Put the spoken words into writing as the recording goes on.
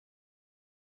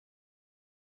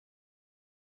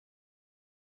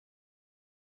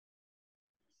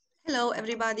Hello,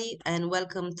 everybody, and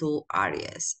welcome to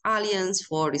ARIES, Alliance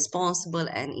for Responsible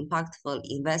and Impactful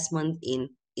Investment in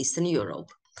Eastern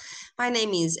Europe. My name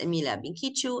is Emilia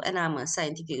Binchiciu, and I'm a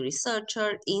scientific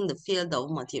researcher in the field of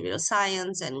material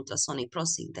science and ultrasonic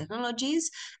processing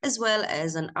technologies, as well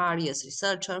as an ARIES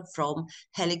researcher from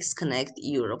Helix Connect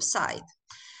Europe side.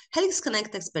 Helix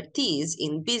Connect expertise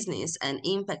in business and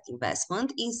impact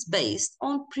investment is based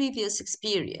on previous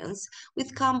experience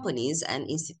with companies and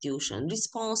institutions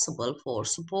responsible for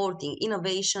supporting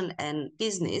innovation and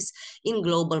business in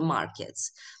global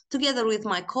markets. Together with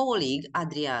my colleague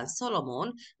Adrian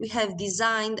Solomon, we have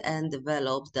designed and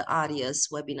developed the ARIES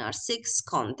Webinar 6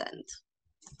 content.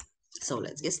 So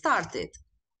let's get started.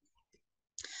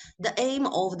 The aim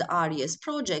of the ARIES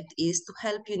project is to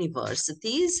help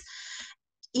universities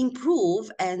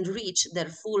improve and reach their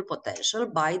full potential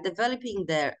by developing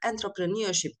their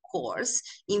entrepreneurship course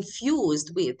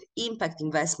infused with impact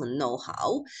investment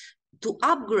know-how to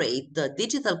upgrade the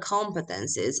digital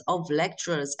competencies of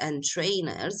lecturers and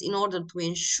trainers in order to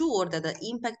ensure that the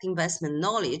impact investment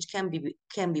knowledge can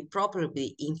be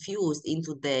properly infused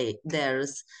into the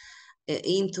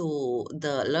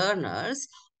learners,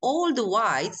 all the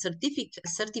while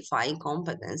certifying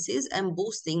competencies and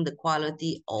boosting the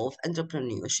quality of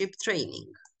entrepreneurship training.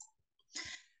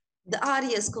 The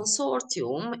ARIES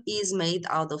consortium is made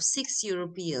out of 6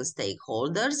 European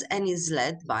stakeholders and is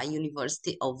led by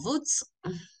University of Łódź.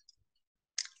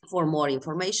 For more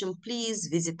information, please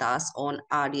visit us on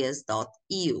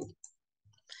ariees.eu.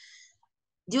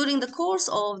 During the course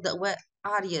of the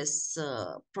ARIES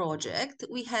project,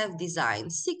 we have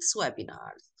designed 6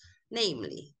 webinars,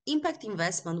 namely Impact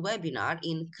Investment Webinar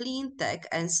in Clean Tech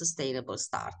and Sustainable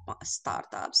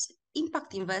Startups,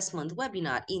 Impact Investment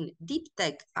Webinar in Deep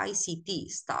Tech ICT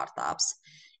Startups,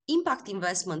 Impact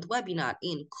Investment Webinar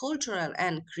in Cultural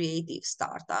and Creative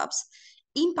Startups,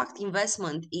 Impact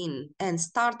Investment in and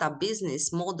Startup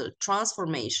Business Model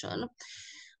Transformation,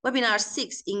 Webinar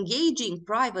 6, Engaging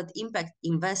Private Impact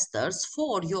Investors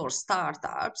for Your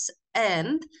Startups,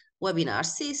 and Webinar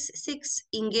 6,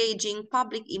 Engaging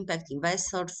Public Impact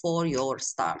Investors for Your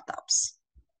Startups.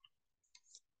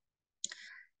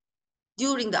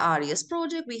 During the ARIES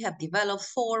project, we have developed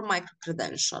 4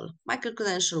 micro-credentials.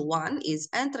 Micro-credential 1 is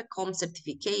Entrecom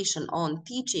certification on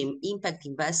teaching impact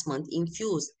investment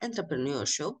infused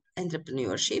entrepreneurship.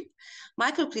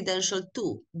 Micro-credential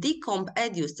 2, DCOMP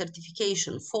Edu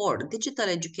certification for digital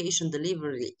education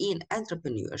delivery in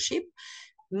entrepreneurship.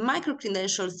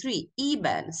 Micro-credential 3,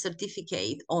 EBAN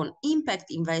certificate on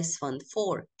impact investment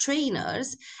for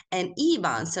trainers, and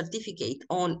EBAN certificate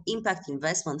on impact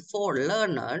investment for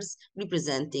learners,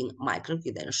 representing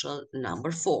micro-credential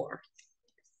number 4.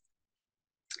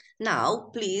 Now,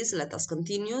 please let us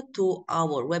continue to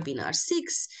our webinar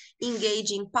 6,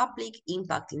 Engaging Public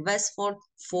Impact Investment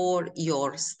for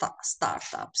Your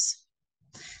Startups.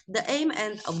 The aim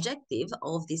and objective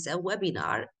of this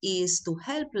webinar is to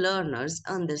help learners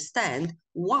understand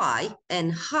why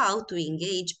and how to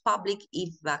engage public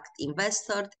impact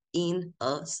investors in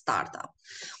a startup.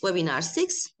 Webinar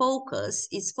 6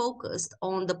 is focused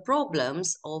on the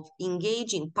problems of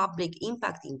engaging public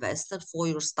impact investors for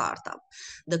your startup.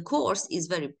 The course is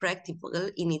very practical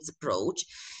in its approach.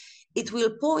 It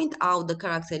will point out the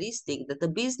characteristic that a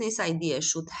business idea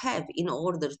should have in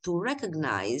order to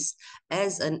recognize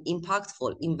as an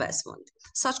impactful investment.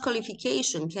 Such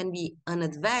qualification can be an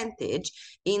advantage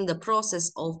in the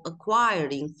process of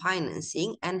acquiring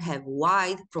financing and have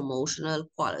wide promotional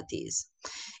qualities.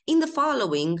 In the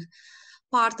following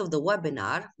part of the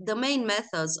webinar, the main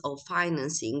methods of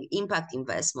financing impact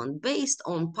investment based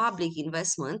on public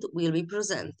investment will be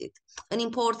presented. An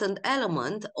important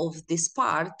element of this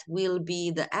part will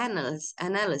be the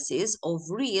analysis of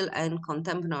real and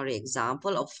contemporary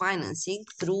example of financing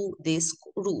through this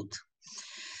route.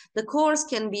 The course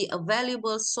can be a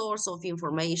valuable source of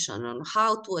information on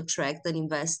how to attract an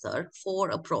investor for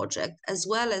a project, as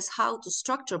well as how to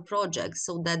structure projects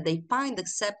so that they find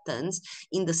acceptance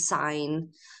in the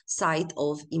sight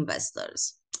of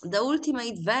investors. The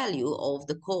ultimate value of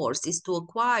the course is to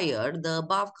acquire the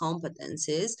above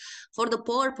competencies for the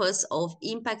purpose of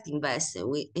impact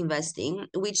investing,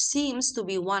 which seems to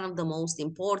be one of the most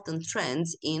important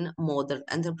trends in modern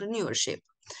entrepreneurship.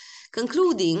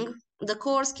 Concluding, the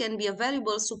course can be a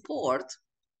valuable support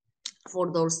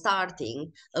for those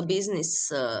starting a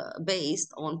business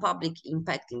based on public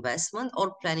impact investment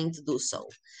or planning to do so.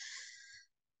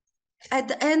 At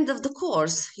the end of the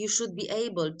course, you should be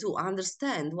able to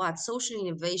understand what social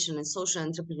innovation and social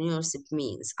entrepreneurship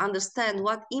means, understand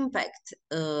what impact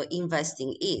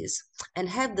investing is, and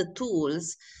have the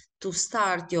tools to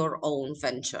start your own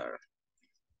venture.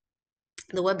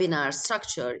 The webinar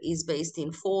structure is based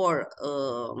in four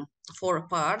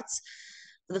parts.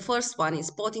 The first one is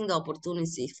spotting the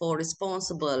opportunity for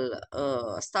responsible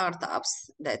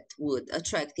startups that would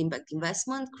attract impact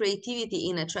investment, creativity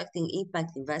in attracting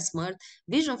impact investment,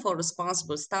 vision for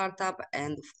responsible startup,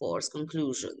 and of course,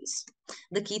 conclusions.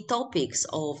 The key topics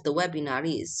of the webinar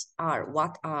are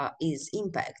what is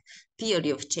impact, theory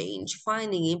of change,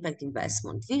 finding impact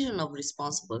investment, vision of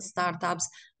responsible startups,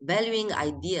 valuing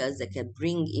ideas that can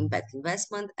bring impact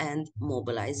investment, and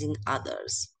mobilizing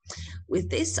others. With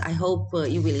this, I hope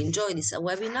you will enjoy this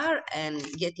webinar and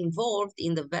get involved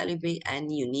in the valuable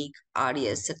and unique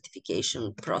ariees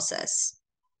certification process.